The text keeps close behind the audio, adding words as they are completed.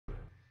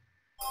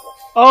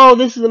Oh,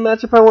 this is the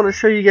matchup I want to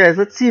show you guys.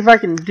 Let's see if I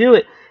can do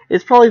it.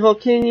 It's probably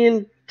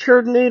Volcanion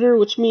Turtonator,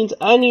 which means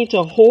I need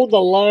to hold the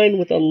line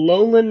with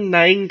Alolan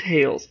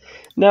Ninetales.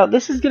 Now,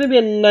 this is going to be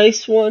a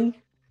nice one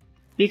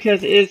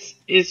because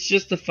it's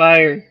just a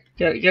fire.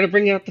 Gotta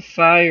bring out the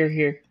fire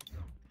here.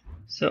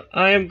 So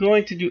I am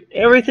going to do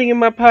everything in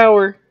my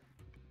power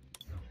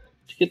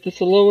to get this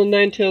Alolan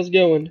Ninetales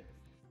going.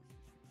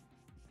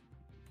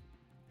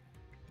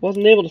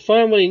 Wasn't able to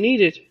find what he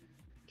needed.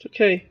 It's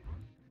okay.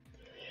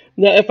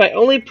 Now, if I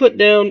only put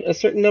down a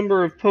certain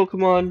number of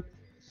Pokemon,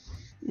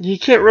 he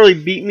can't really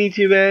beat me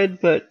too bad,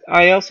 but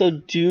I also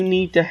do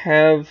need to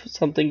have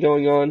something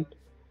going on.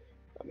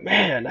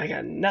 Man, I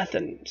got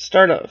nothing to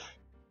start off.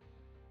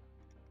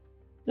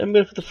 I'm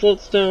gonna put the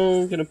Float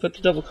Stone, gonna put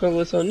the double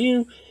Colorless on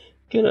you,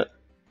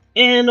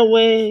 and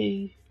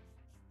away.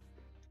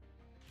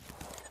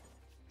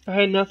 I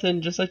had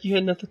nothing, just like you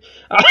had nothing.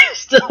 I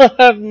still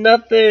have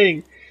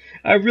nothing.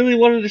 I really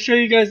wanted to show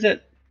you guys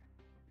that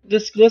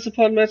this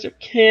Golisopod matchup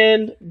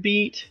can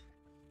beat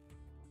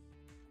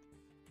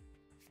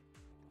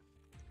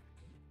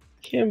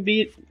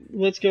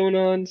what's going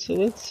on. So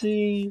let's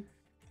see.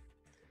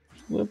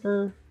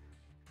 Whimper.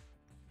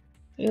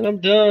 And I'm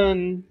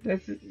done.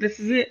 This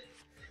is it.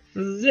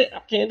 This is it. I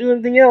can't do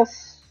anything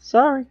else.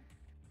 Sorry.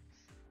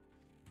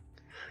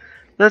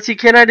 Let's see,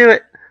 can I do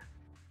it?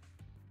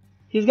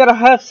 He's got to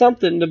have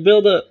something to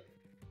build up.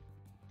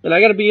 And I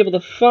got to be able to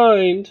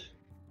find.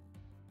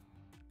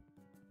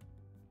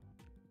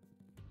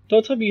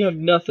 Don't tell me you have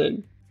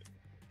nothing.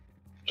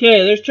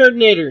 Okay, there's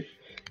Turtonator.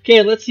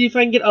 Okay, let's see if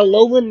I can get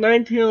Alolan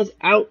Ninetales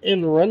out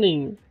and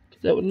running.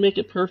 That would make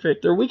it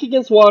perfect. They're weak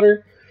against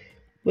water.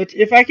 Which,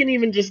 if I can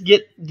even just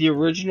get the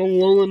original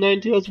Alolan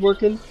Ninetales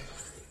working,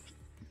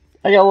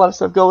 I got a lot of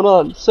stuff going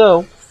on.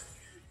 So,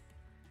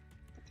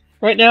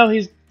 right now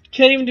he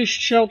can't even do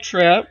Shell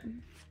Trap.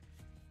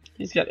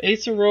 He's got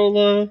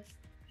Acerola.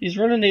 He's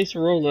running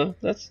Acerola.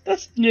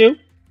 That's new.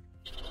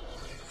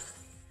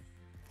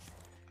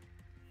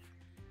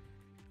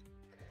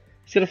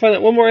 He's gonna find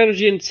that one more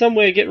energy in some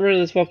way of getting rid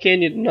of this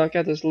Volcanion to knock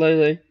out this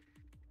Lele.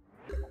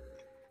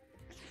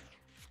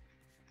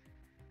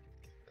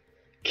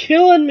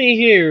 Killing me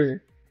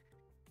here.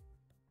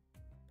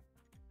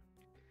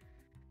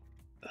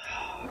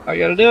 I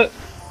gotta do it.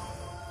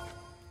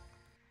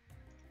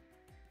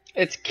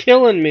 It's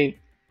killing me.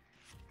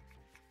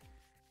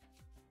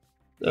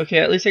 Okay,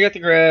 at least I got the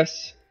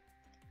grass.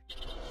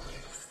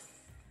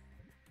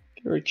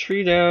 Gonna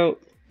retreat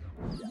out.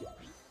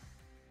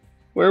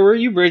 Where were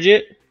you,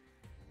 Brigette?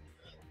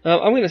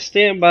 I'm gonna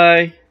stand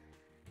by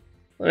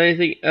on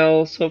anything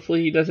else.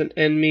 Hopefully he doesn't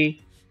end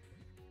me.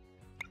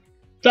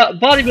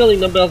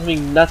 Bodybuilding Dumbbells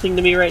mean nothing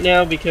to me right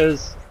now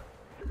because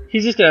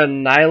he's just gonna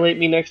annihilate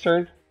me next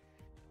turn.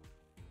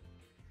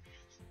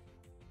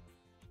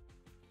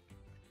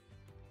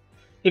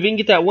 If he can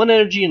get that one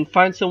energy and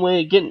find some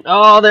way of getting...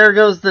 Oh, there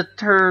goes the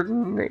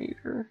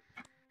Turtonator.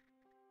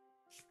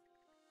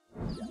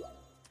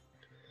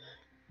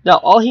 Now,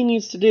 all he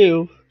needs to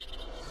do...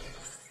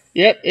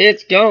 Yep,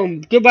 it's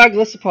gone. Goodbye,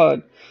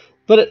 Golisopod.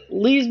 But it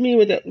leaves me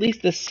with at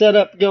least the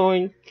setup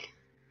going.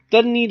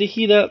 Doesn't need to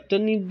heat up.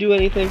 Doesn't need to do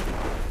anything.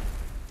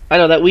 I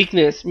know, that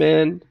weakness,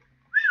 man.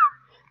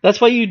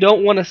 That's why you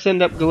don't want to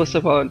send up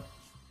Golisopod.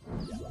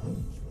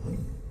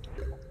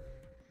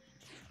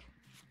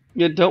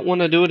 You don't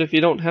want to do it if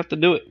you don't have to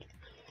do it.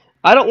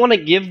 I don't want to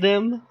give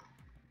them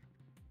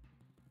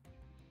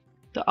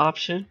the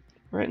option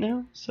right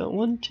now. So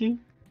 1, 2.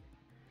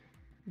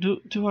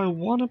 Do I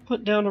want to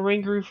put down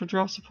Oranguru for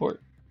draw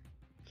support?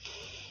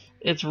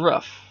 It's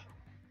rough.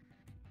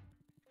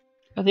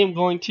 I think I'm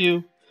going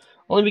to.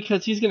 Only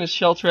because he's going to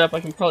Shell Trap. I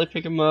can probably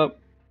pick him up.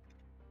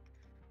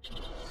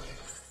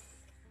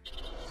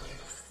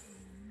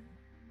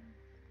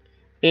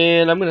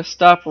 And I'm going to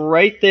stop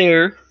right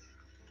there.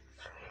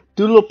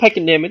 Do a little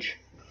pecking damage.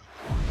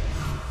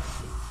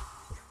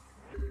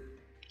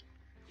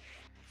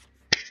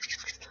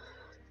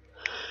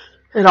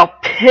 And I'll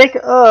pick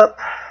up,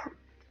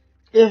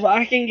 if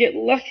I can get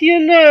lucky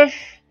enough,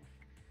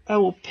 I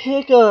will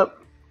pick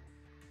up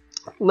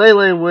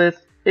Lele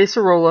with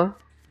Acerola.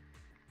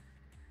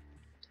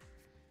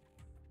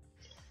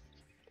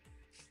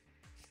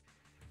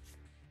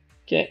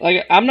 Okay,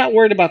 like, I'm not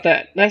worried about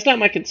that. That's not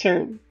my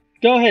concern.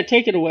 Go ahead,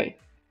 take it away.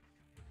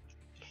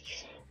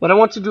 What I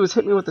want you to do is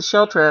hit me with the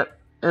Shell Trap,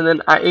 and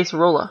then I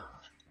Acerola.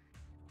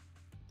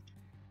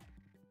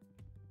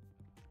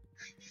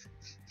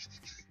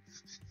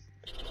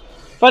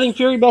 Fighting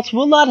Fury Belts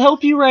will not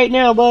help you right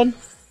now, bud.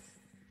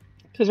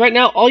 Because right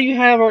now, all you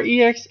have are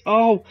EX...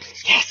 Oh,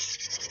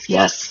 yes!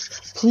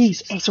 Yes!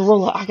 Please,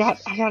 Acerola. I got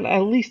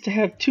at least to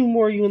have 2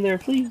 more of you in there,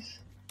 please.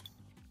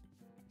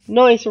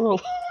 No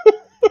Acerola.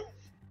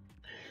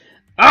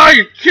 Oh,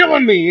 you're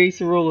killing me,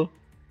 Acerola.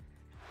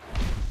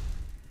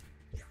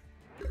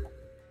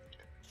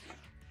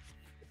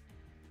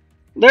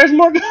 There's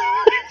more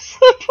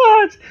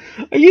Golisopods!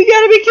 Are you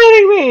gotta be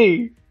kidding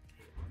me?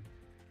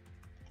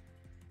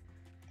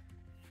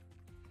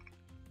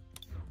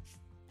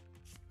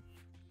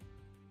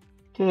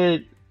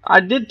 Okay, I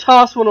did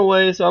toss one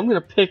away, so I'm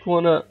gonna pick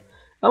one up.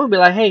 I'm gonna be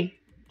like, hey,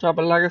 drop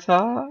it like it's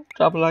hot,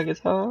 drop it like it's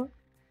hot.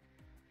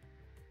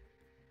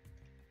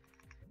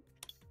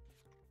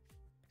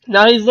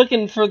 Now he's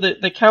looking for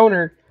the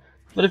counter,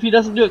 but if he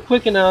doesn't do it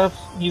quick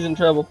enough, he's in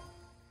trouble.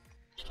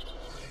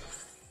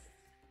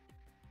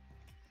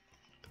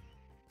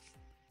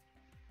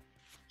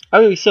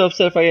 I'm gonna be so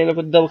upset if I end up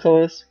with a double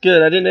colorless.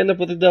 Good, I didn't end up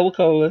with a double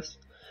colorless.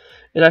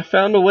 And I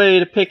found a way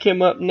to pick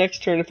him up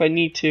next turn if I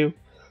need to.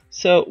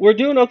 So, we're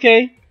doing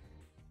okay.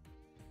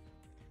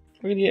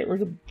 We're gonna get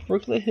rid of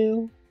Brooklet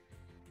Hill.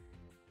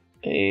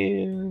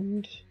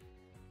 And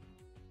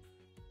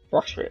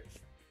Rock Sprit.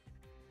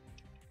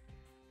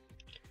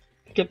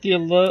 Pick up the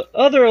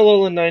other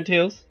Alolan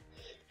Ninetales.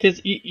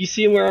 Because you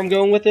see where I'm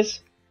going with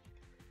this?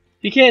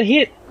 He can't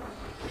hit.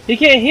 He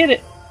can't hit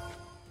it.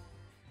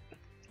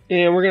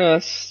 And we're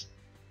gonna...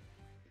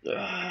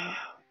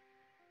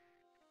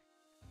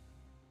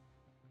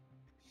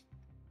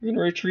 we're gonna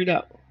retreat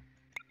out.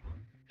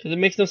 Because it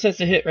makes no sense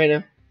to hit right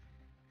now.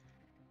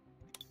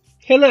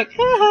 Hey look! Ha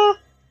ha!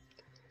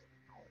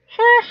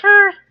 Ha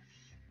ha!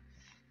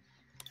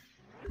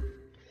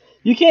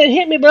 You can't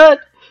hit me, bud!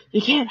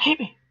 You can't hit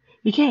me!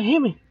 You can't hit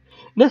me!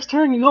 Next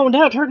turn you're going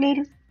down,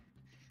 Turtonator!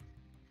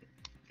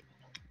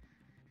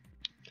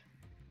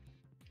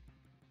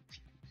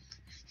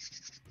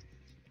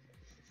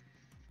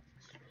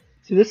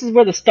 See, this is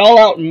where the stall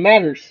out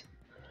matters.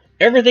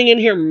 Everything in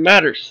here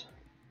matters.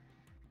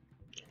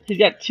 He's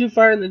got 2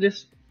 fire in the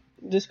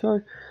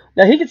discard.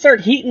 Now he can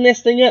start heating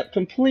this thing up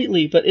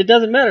completely, but it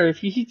doesn't matter if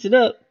he heats it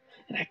up.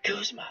 And that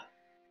Guzma,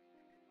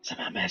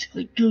 somehow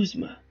magically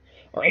Guzma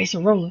or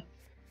Acerola,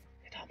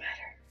 it don't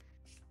matter.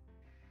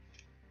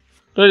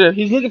 But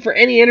he's looking for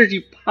any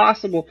energy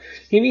possible.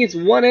 He needs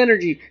 1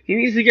 energy. He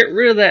needs to get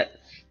rid of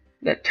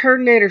that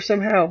Turtonator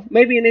somehow.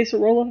 Maybe an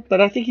Acerola,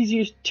 but I think he's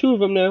used 2 of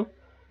them now,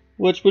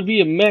 which would be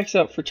a max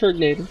out for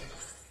Turtonator.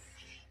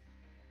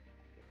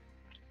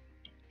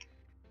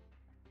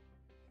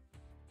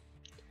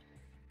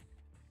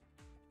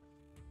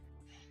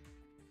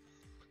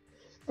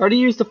 Already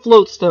used the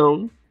Float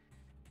Stone.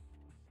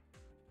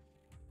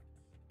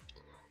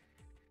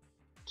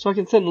 So I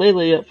can send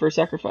Lele up for a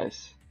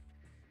sacrifice.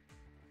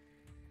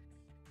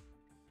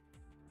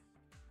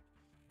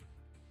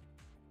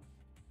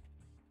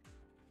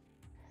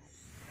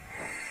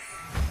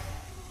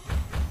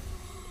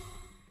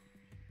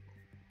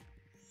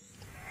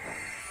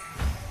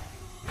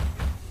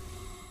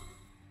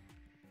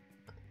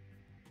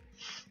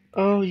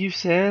 Oh, you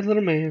sad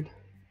little man.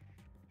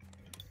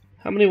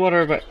 How many water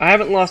have I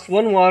haven't lost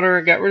 1 water.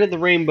 I got rid of the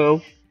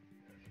rainbow.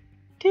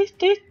 Taste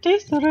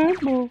the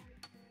rainbow.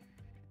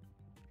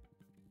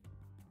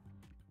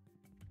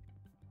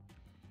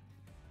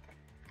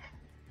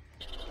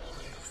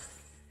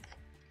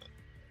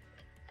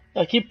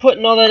 I keep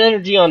putting all that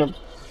energy on him.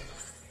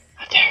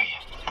 How dare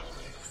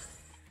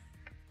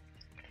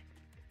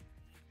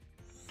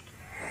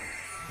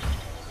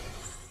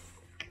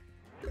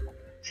you?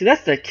 See,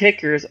 that's the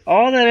kicker, is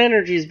all that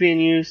energy is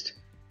being used.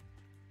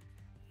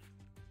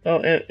 Oh,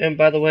 and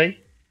by the way,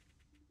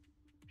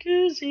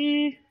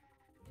 Goosey.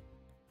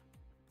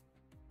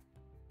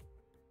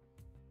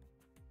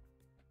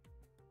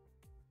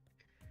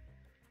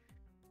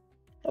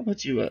 I'll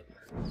put you up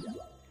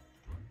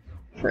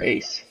for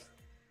Ace.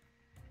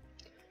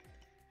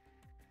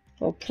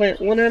 I'll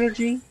plant 1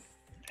 energy,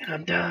 and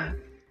I'm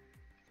done.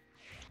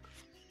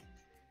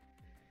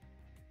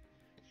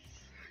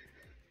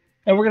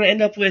 And we're gonna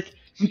end up with,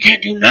 you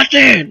can't do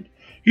nothing!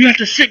 You have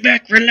to sit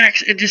back,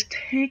 relax, and just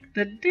take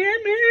the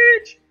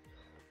damage!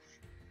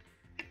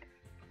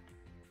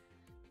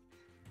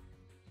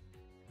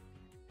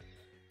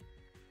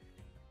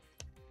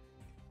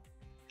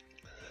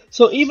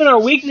 So even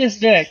our weakness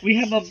deck, we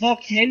have a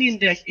Volcanion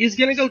deck, is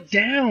gonna go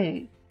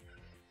down.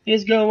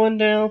 It's going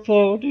down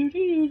for it's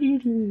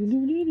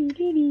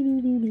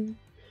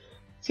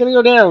gonna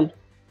go down.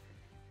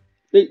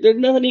 There's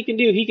nothing he can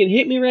do. He can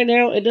hit me right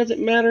now, it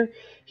doesn't matter.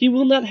 He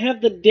will not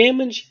have the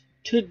damage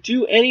to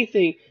do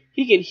anything.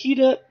 He can heat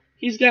up.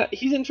 He's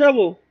in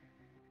trouble.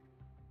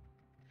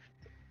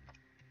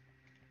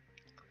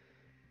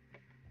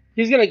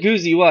 He's gonna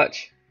Goosey,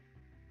 watch.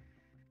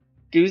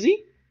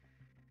 Goosey?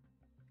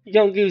 You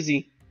going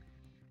Goosey?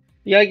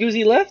 You got a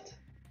Goosey left?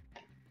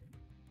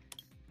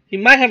 He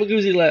might have a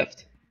Goosey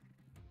left.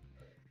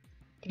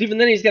 But even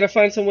then he's gotta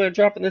find some way of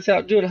dropping this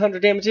out, doing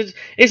 100 damage.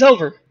 It's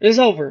over. It's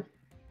over.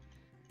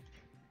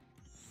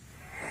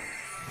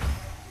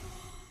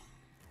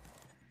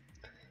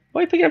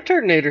 Why are you picking up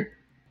Turtonator?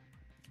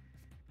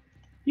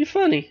 You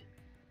funny.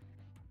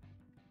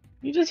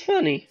 You just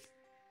funny.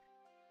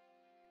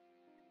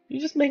 You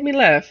just make me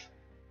laugh.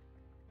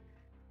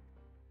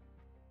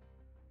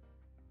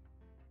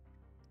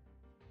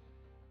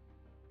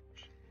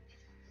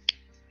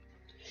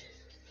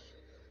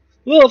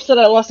 A little upset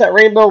I lost that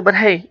rainbow, but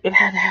hey, it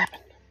had to happen.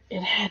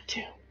 It had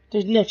to.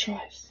 There's no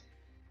choice.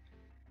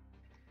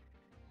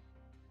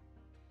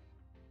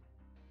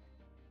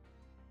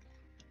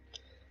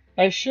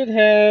 I should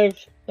have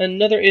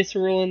another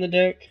Acerola in the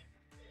deck.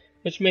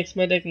 which makes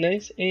my deck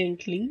nice and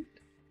clean.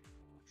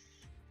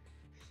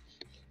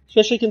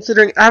 Especially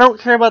considering I don't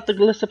care about the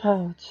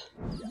Golisopods.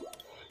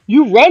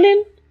 You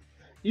running?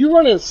 You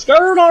running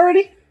scared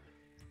already?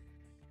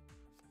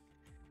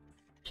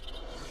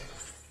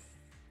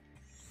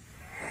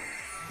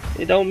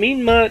 It don't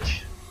mean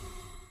much.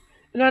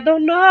 And I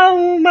don't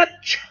know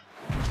much.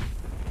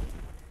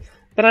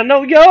 But I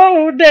know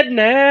you're dead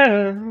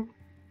now.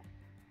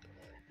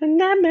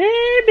 And that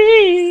may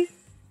be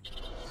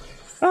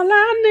all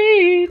I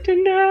need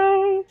to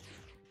know.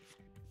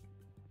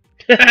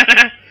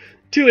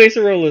 2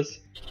 Acerolas.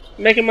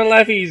 Making my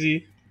life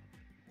easy.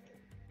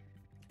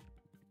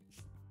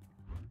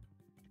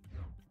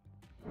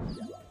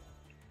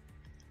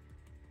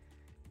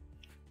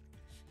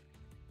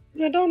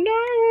 I don't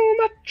know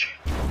much.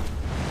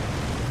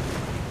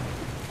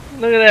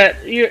 Look at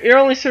that. You're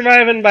only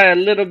surviving by a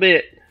little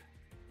bit.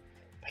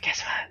 But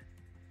guess what?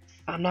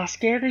 I'm not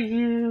scared of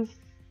you.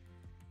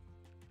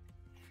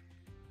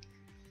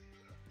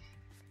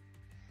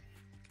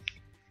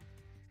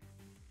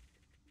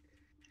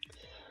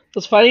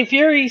 Those fighting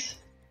furies.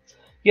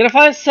 You gotta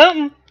find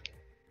something.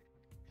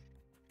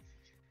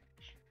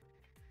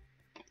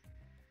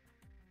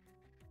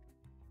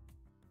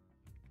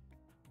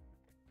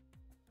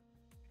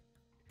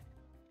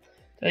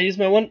 Did I use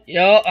my one?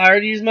 Yeah, I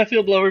already used my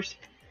field blowers.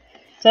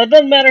 So it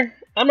doesn't matter.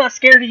 I'm not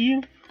scared of you.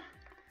 You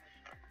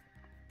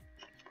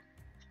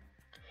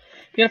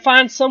gotta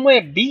find some way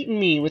of beating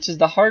me, which is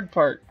the hard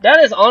part. That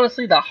is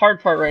honestly the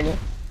hard part right now.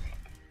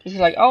 Cause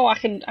you're like, oh, I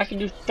can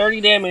do 30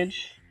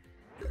 damage.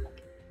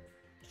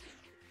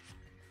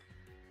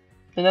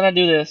 And then I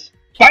do this.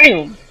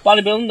 BAM!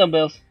 Bodybuilding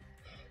dumbbells.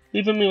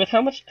 Leaving me with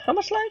how much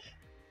life?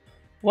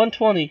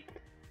 120.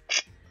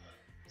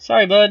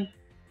 Sorry, bud.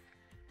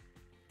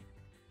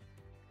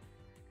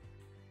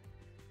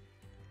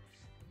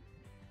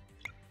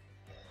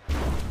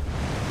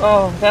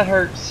 Oh, that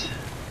hurts.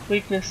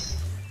 Weakness.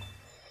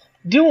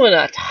 Doing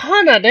a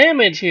ton of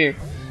damage here.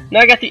 Now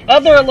I got the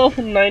other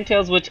Alolan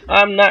Ninetales, which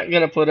I'm not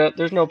gonna put up.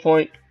 There's no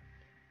point.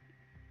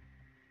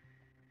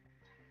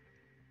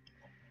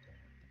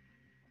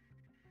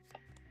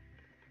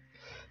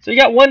 So you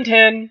got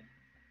 110.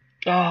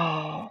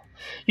 Oh,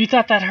 you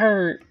thought that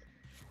hurt.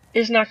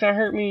 It's not gonna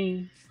hurt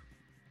me.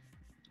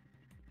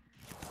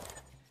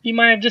 You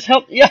might have just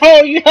helped. Yo,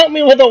 you helped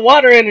me with a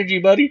water energy,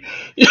 buddy.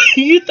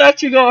 You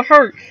thought you were gonna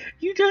hurt.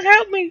 You just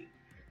helped me.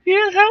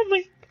 You just helped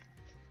me.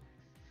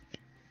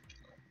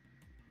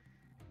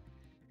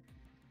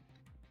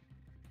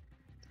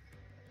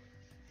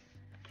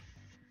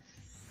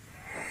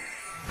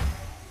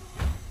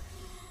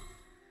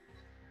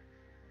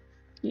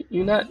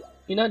 You're not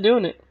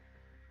doing it.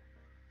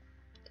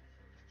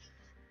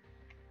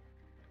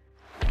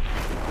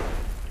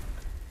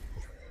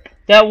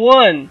 That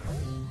one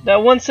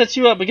sets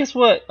you up, but guess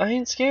what? I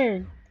ain't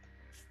scared.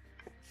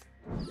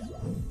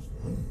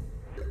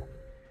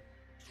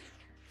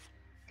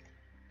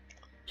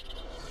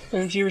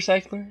 Energy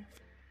Recycler.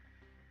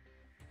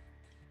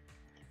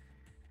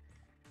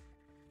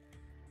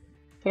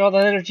 Put all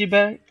that energy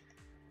back.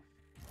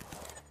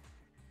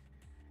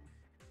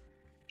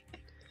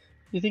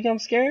 You think I'm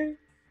scared?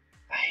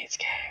 I ain't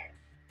scared.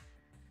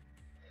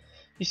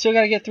 You still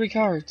gotta get 3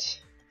 cards.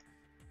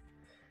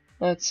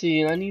 Let's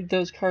see, I need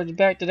those cards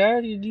back. Did I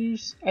already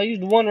use? I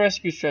used 1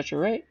 Rescue Stretcher,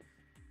 right?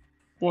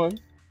 1.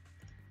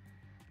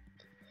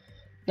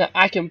 Now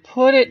I can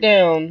put it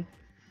down,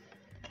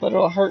 but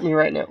it'll hurt me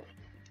right now.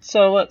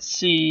 So let's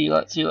see.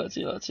 Let's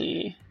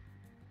Goozy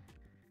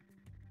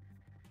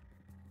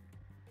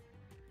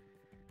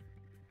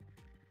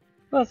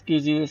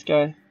this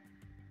guy.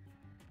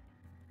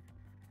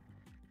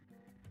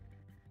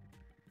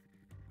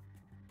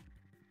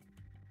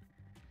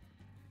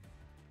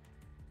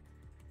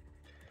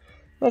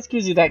 Let's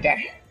Goozy that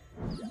guy.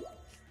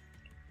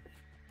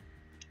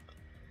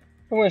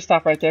 I'm gonna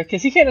stop right there,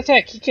 because he can't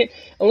attack. He can't,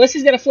 unless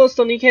he's got a Float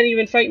Stone, he can't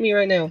even fight me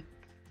right now.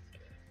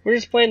 We're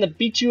just playing the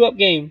beat you up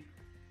game.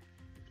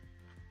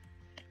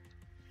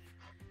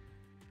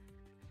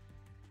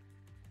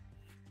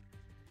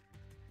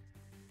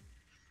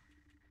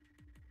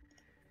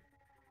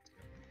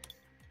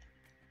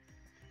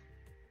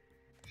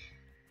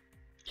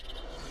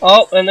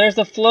 Oh, and there's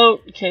the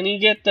float. Can he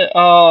get the...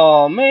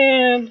 Oh,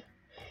 man.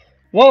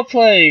 Well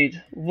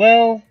played.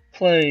 Well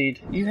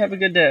played. You have a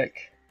good deck.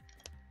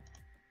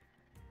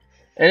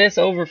 And it's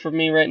over for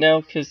me right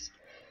now, because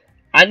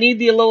I need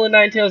the Alolan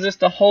Ninetales just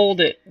to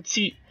hold it.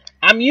 See,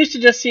 I'm used to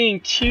just seeing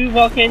 2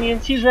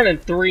 Volcanions. He's running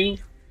 3.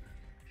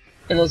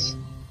 And those...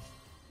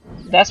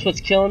 That's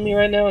what's killing me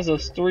right now, is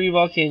those 3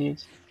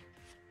 Volcanions.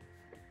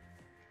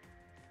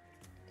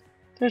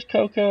 There's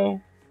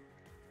Koko.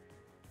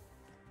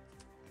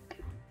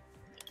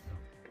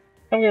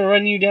 I'm going to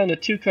run you down to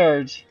 2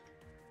 cards.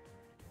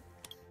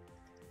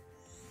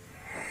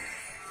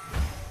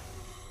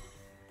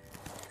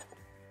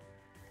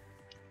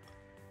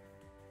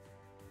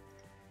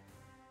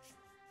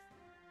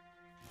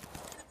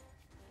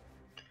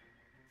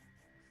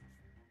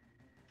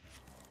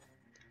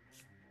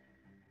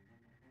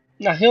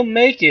 Now he'll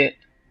make it.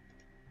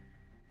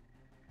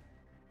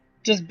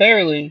 just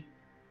barely.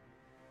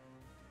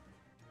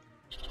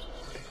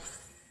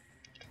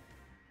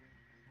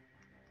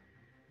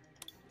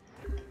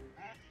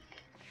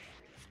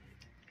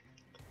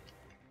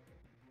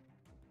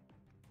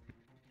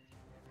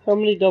 How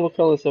many double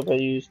colors have I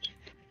used?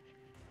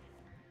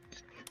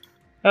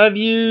 I've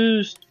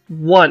used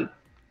 1.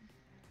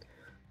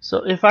 So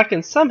if I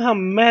can somehow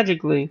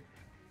magically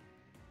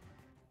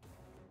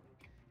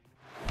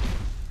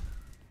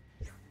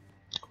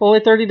only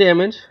 30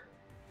 damage.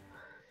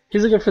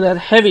 He's looking for that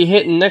heavy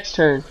hitting next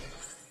turn.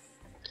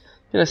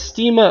 Gonna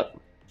steam up.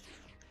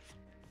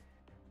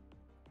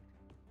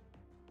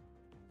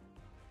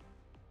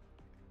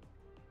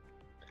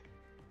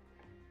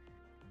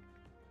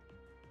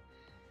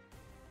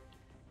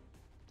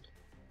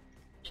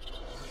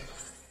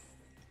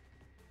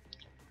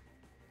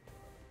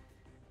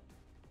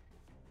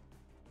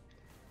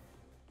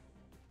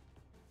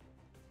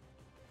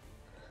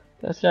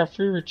 That's got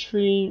free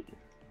retreat.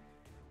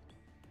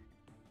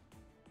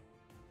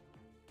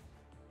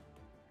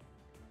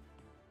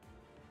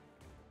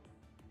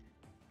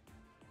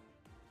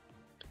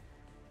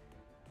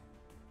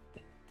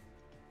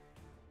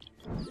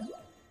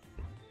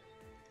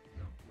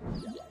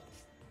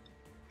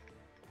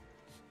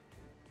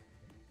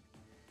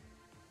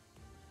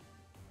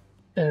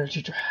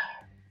 Energy drive.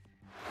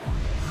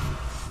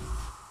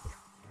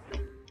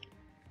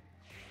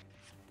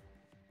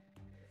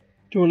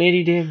 Doing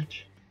 80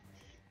 damage.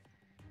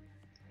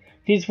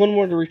 Needs 1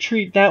 more to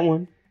retreat that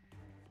one.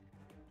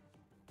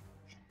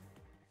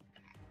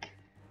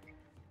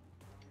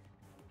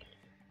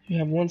 You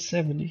have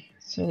 170.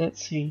 So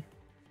let's see.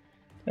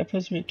 That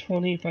puts me at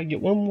 20. If I get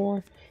 1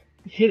 more,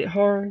 hit it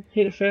hard,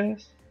 hit it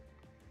fast.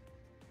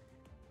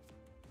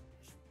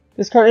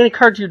 Discard any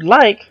card you'd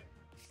like.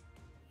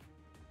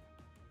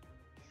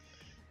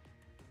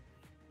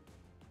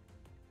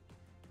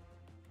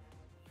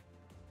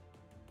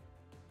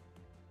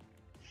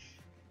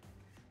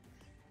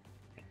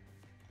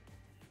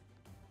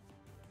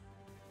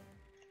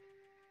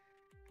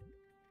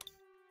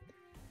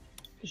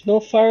 There's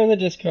no fire in the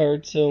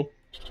discard, so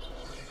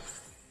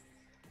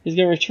he's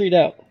gonna retreat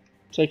out,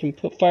 so I can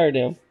put fire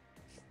down.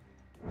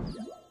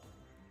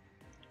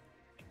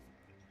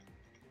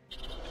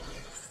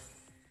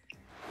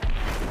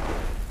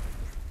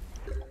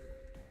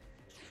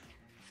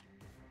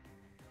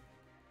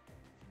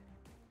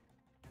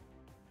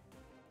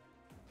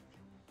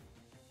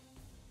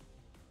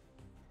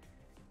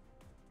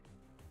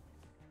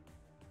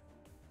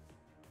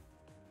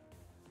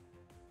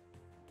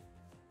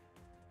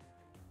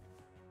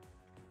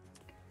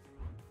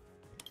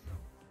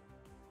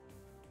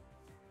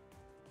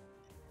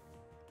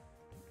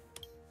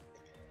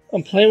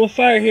 I'm playing with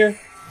fire here.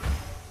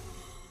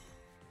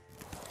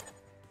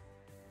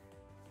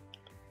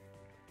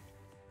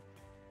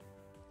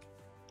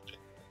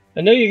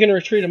 I know you're going to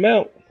retreat him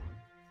out.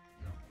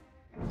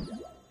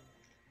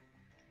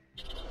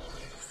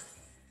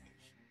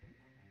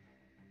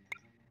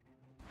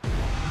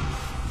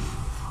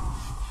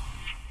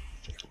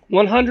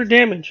 $100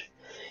 damage.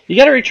 You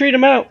got to retreat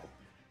him out.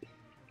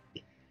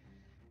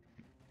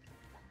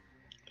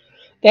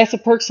 That's the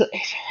perks of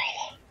Acerola.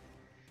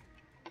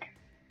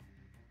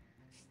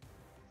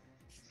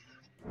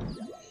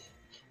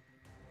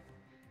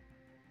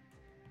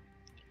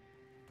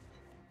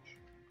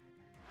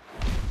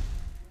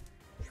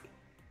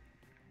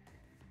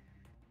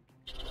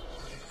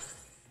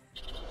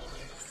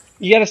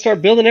 You gotta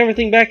start building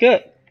everything back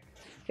up.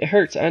 It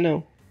hurts, I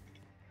know.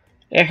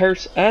 It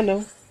hurts, I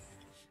know.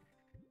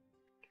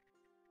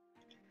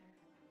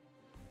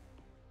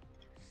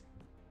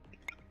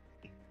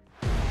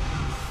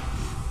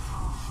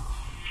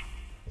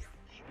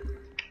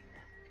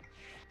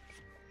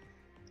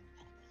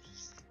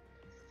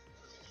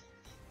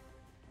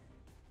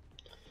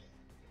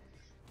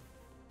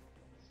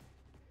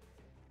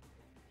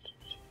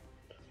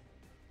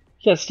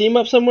 You gotta steam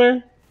up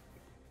somewhere?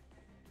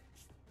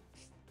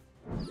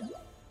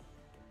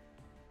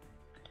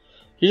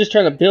 You're just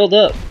trying to build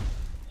up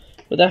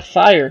with that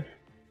fire.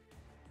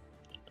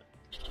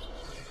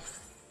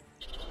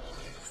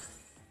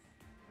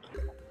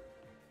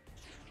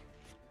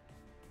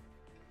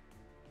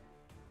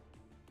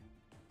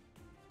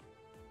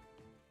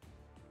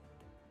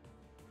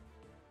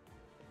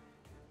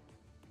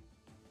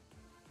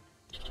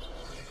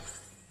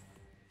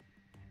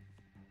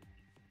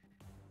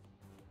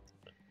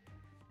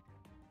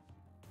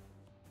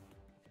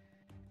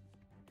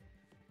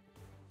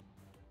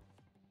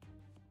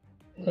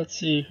 Let's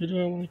see, who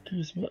do I want to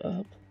Guzma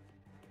up?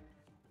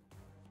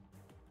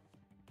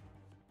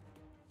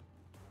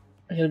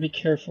 I gotta be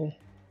careful.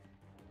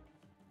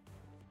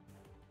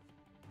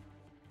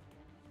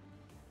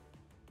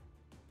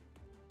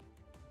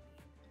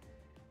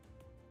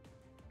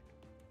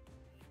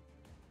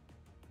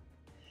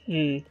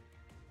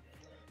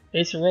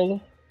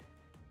 Acerola.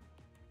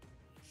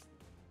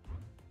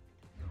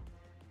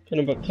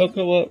 Gonna put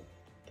Koko up.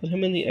 Put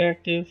him in the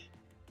active.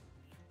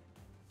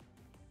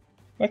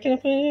 Why can't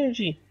I put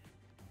energy?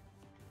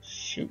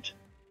 Shoot.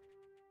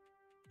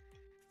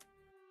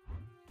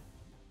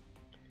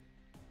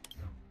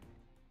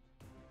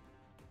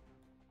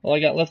 All I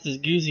got left is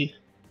Goozy.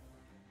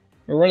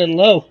 We're running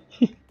low.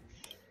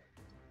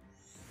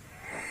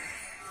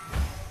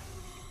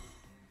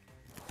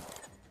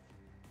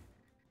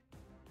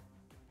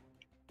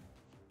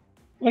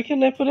 Why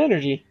can't I put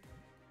energy?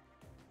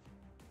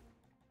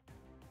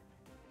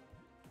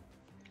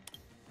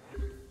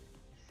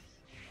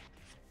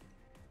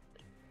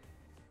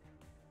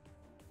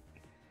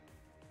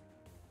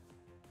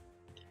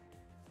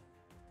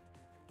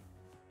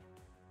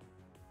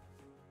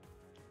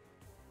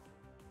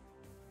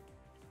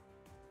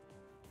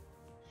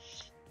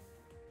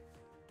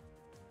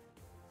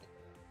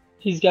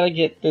 He's got to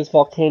get this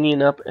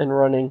Volcanion up and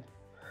running.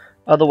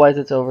 Otherwise,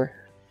 it's over.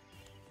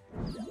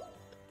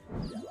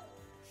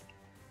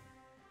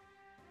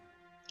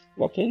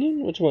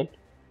 Volcanion? Which one?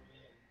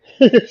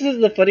 This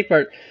is the funny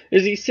part.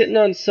 Is he sitting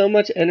on so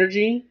much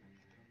energy?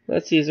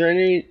 Let's see. Is there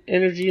any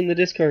energy in the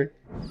discard?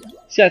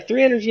 He's got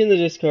 3 energy in the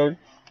discard.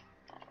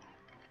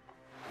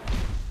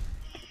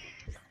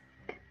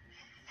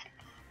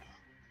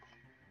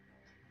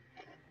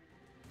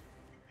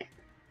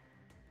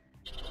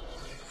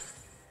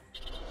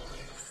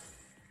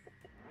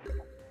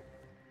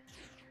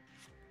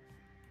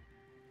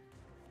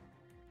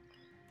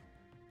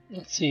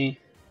 Let's see.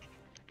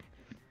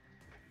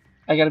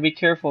 I gotta be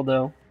careful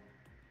though.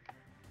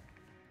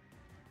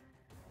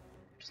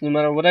 So no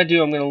matter what I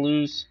do, I'm gonna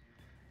lose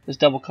this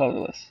double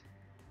colorless.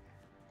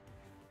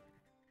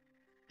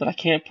 But I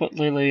can't put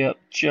Lele up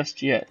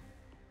just yet.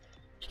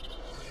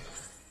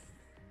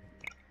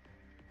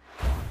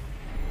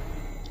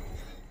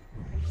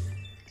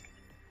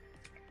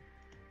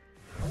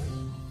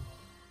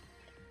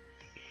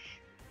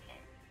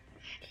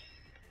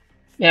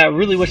 Yeah, I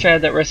really wish I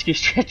had that Rescue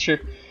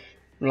Stretcher.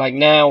 Like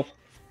now.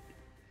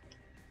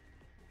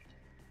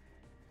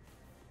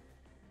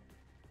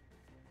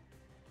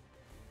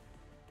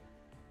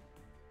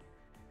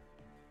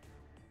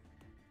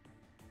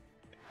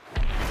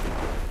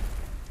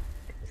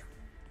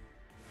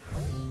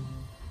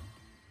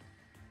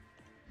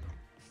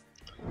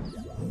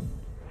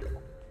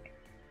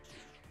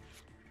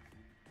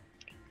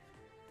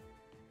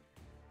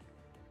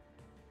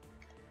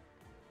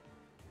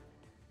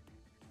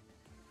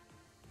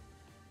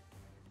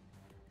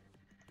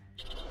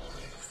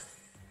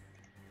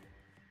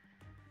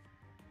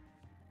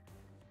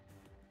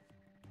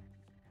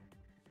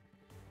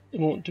 It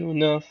won't do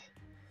enough.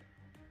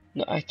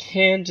 No, I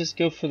can just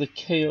go for the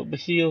KO, but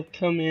he'll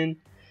come in.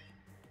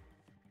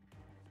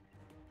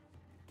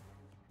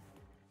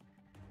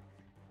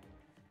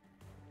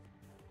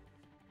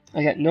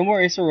 I got no more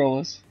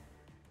Acerolas.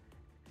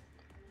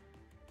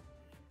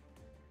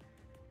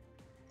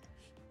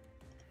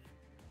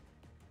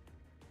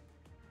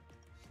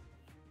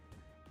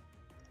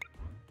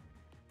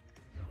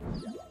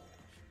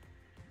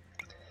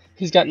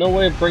 He's got no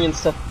way of bringing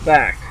stuff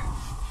back.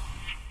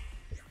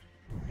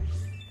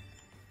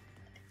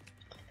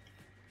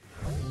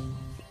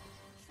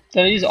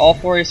 Did I use all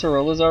 4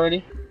 Acerolas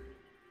already?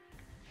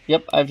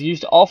 Yep, I've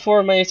used all 4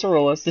 of my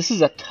Acerolas. This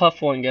is a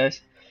tough one, guys.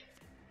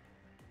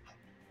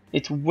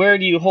 It's where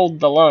do you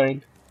hold the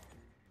line?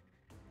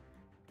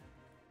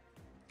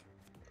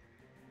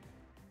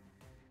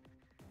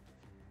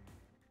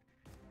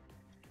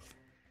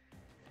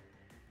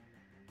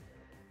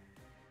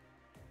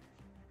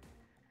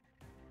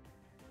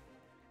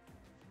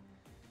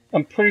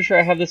 I'm pretty sure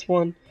I have this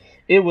one.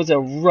 It was a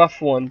rough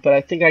one, but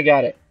I think I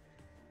got it.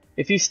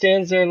 If he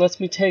stands there and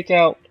lets me take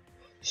out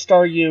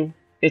Staryu,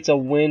 it's a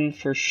win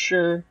for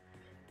sure.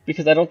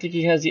 Because I don't think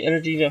he has the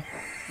energy to...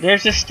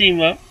 There's the steam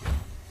up.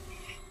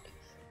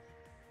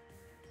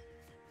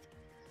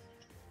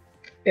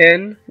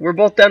 And we're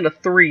both down to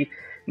 3.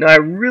 Now I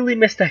really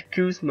missed that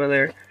Guzma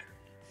there.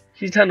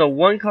 He's down to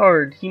 1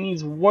 card. He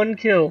needs 1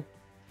 kill.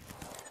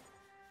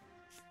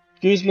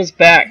 Guzma's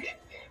back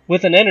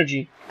with an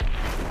energy.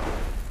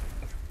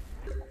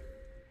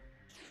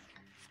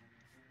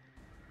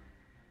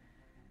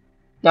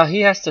 Now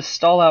he has to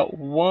stall out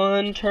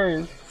 1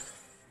 turn.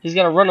 He's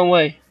got to run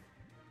away.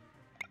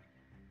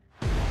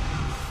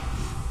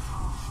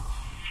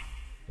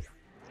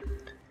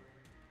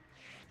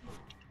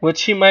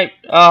 Which he might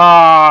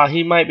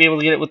be able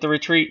to get it with the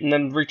retreat and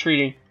then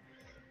retreating.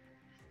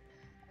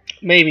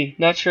 Maybe,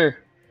 not sure.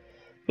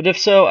 But if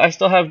so, I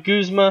still have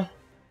Guzma.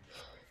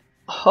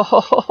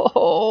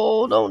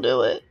 Oh, don't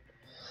do it.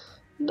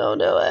 Don't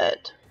do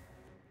it.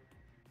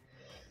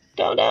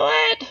 Don't do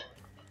it.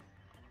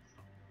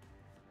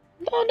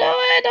 Don't do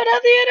it. Don't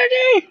have the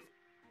energy.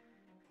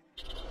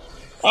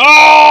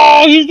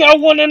 Oh, he's got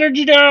 1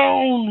 energy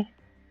down.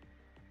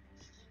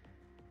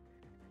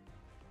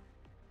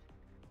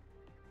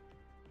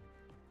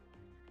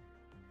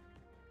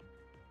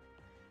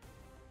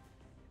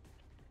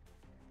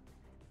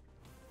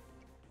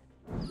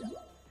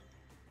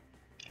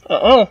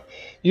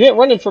 You ain't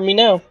running from me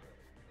now.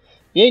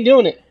 You ain't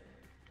doing it.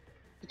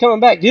 You're coming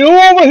back. Get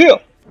over here.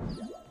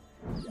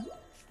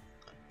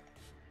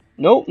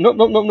 Nope, nope,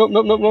 nope, nope, nope,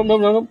 nope, nope, nope,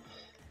 nope, nope.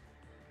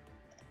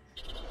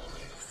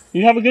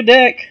 You have a good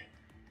deck.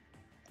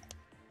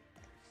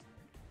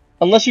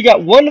 Unless you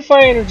got 1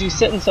 fire energy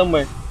sitting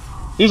somewhere.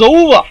 He's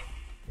over.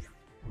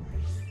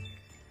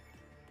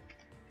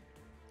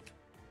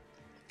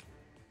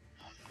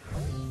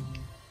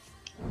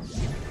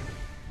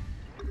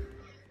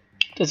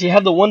 Does he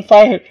have the one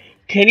fire?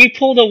 Can he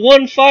pull the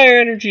one fire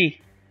energy?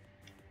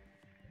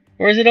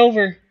 Or is it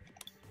over?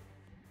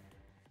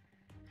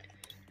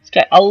 He's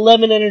got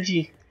 11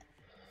 energy.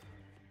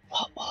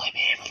 What will I be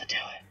able to do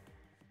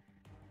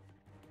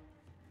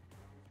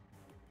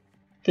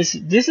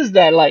it? This is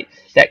that like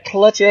that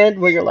clutch end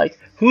where you're like,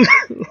 who's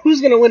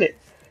gonna win it?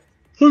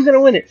 Who's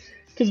gonna win it?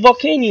 Because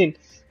Volcanion,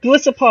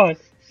 Golisopod,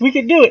 we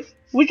can do it.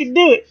 We can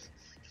do it.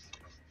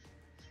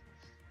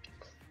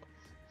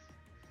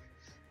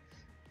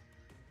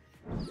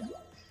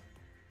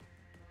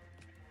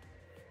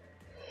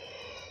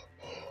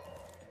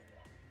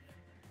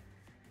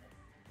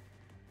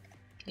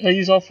 Did I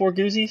use all 4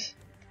 Goozies?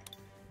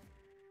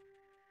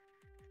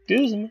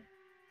 Guzma.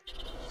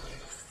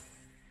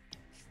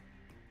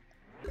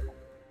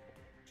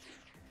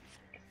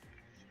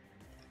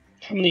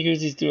 How many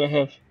Goozies do I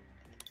have?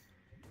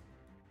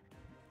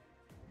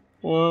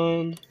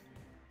 1,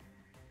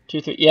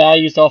 2, 3. Yeah, I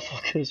used all 4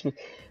 Guzma.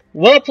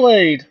 Well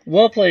played,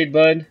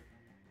 bud.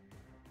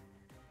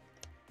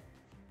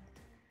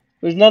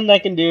 There's nothing I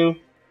can do.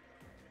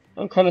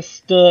 I'm kind of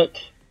stuck.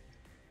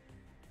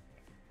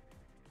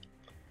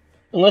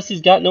 Unless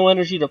he's got no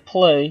energy to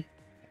play.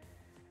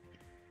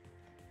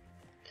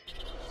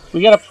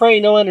 We gotta pray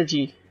no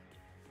energy.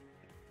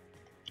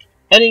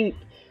 Ending.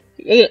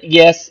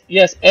 Yes,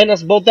 and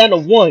us both down to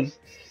 1.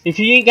 If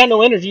he ain't got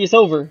no energy, it's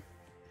over.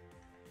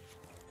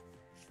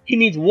 He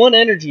needs 1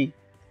 energy.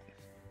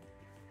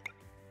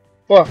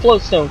 Or a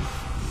float stone.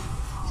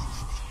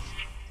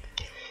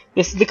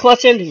 This is the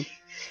clutch ending.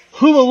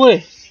 Who will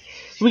win?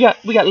 We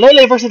got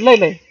Lele versus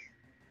Lele.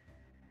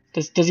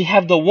 Does he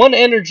have the 1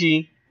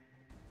 energy?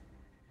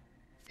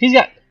 He's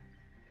got.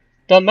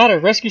 Doesn't matter.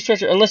 Rescue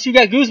Stretcher. Unless you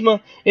got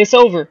Guzma, it's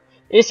over.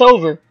 It's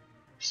over.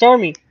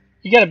 Starmie,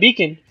 you got a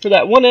beacon for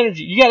that 1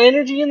 energy. You got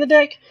energy in the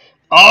deck?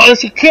 Oh,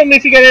 this will kill me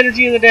if you got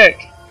energy in the deck.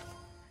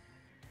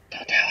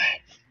 Don't do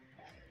it.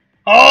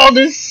 Oh,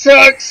 this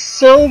sucks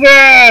so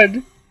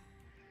bad.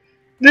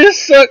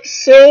 This sucks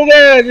so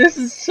bad. This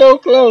is so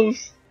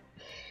close.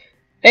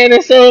 And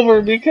it's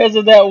over because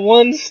of that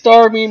 1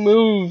 Starmie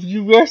move.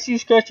 You Rescue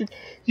Stretcher.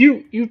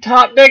 You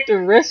top decked a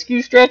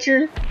Rescue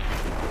Stretcher?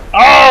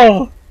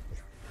 Oh!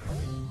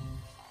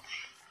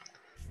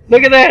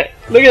 Look at that!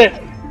 Look at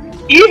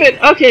that! Even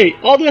okay,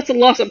 all that's a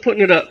loss. I'm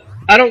putting it up.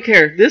 I don't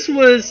care. This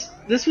was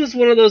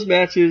one of those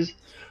matches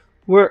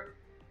where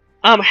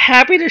I'm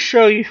happy to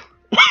show you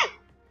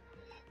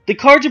the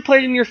cards you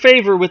played in your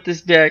favor with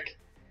this deck.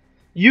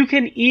 You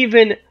can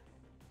even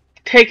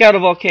take out a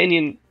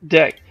Volcanion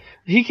deck.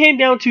 He came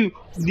down to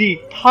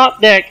the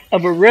top deck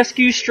of a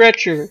Rescue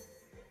Stretcher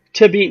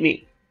to beat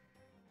me.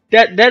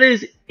 That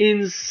is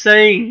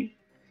insane.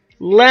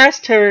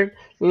 Last turn,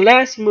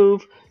 last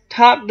move,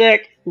 top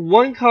deck,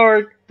 1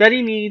 card that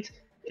he needs.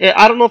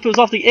 I don't know if it was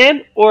off the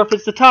end or if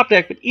it's the top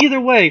deck, but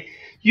either way,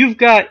 you've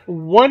got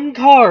 1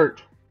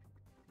 card.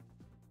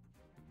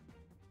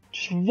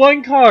 Just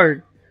 1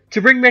 card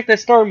to bring back that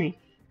Starmie.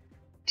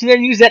 To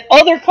then use that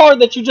other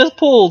card that you just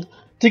pulled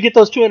to get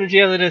those 2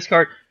 energy out of the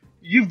discard.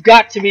 You've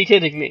got to be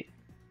kidding me.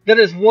 That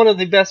is one of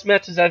the best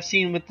matches I've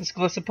seen with this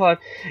Golisopod.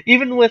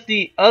 Even with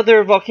the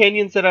other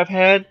Volcanions that I've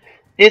had,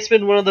 it's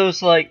been one of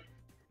those like,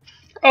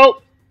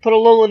 oh, put a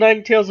Alolan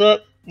Ninetales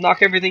up,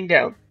 knock everything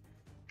down.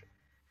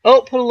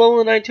 Oh, put a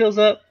Alolan Ninetales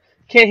up,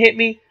 can't hit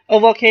me. Oh,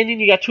 Volcanion,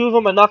 you got 2 of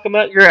them, I knock them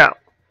out, you're out.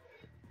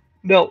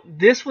 No,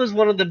 this was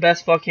one of the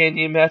best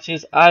Volcanion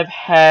matches I've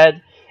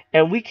had,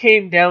 and we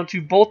came down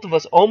to both of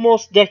us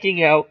almost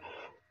decking out,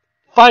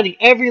 finding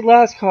every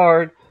last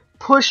card,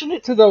 pushing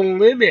it to the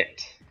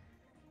limit.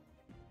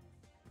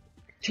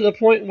 To the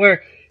point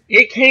where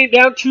it came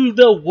down to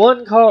the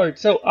 1 card.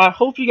 So I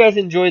hope you guys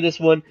enjoy this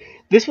one.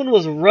 This one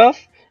was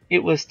rough.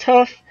 It was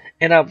tough,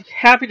 and I'm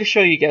happy to show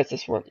you guys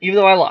this one, even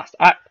though I lost.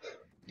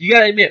 You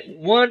gotta admit,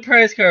 1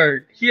 prize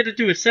card. He had to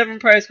do a 7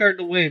 prize card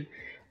to win.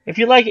 If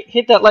you like it,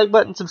 hit that like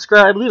button,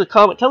 subscribe, leave a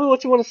comment. Tell me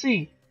what you want to see.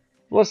 You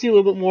want to see a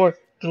little bit more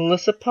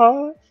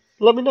Golisopod?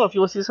 Let me know. If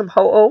you want to see some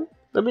Ho-Oh,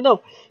 let me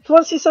know. If you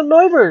want to see some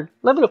Noivern,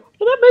 let me know.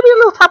 Maybe a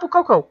little Tapu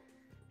Koko.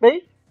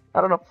 Maybe?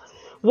 I don't know.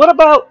 What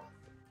about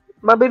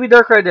my baby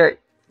Darkrai deck?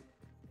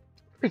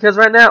 Because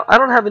right now, I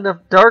don't have enough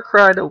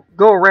Darkrai to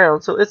go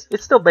around, so it's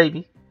still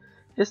baby.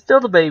 It's still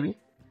the baby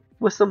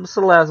with some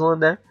Salazzle in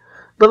there.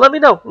 But let me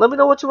know. Let me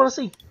know what you want to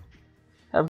see.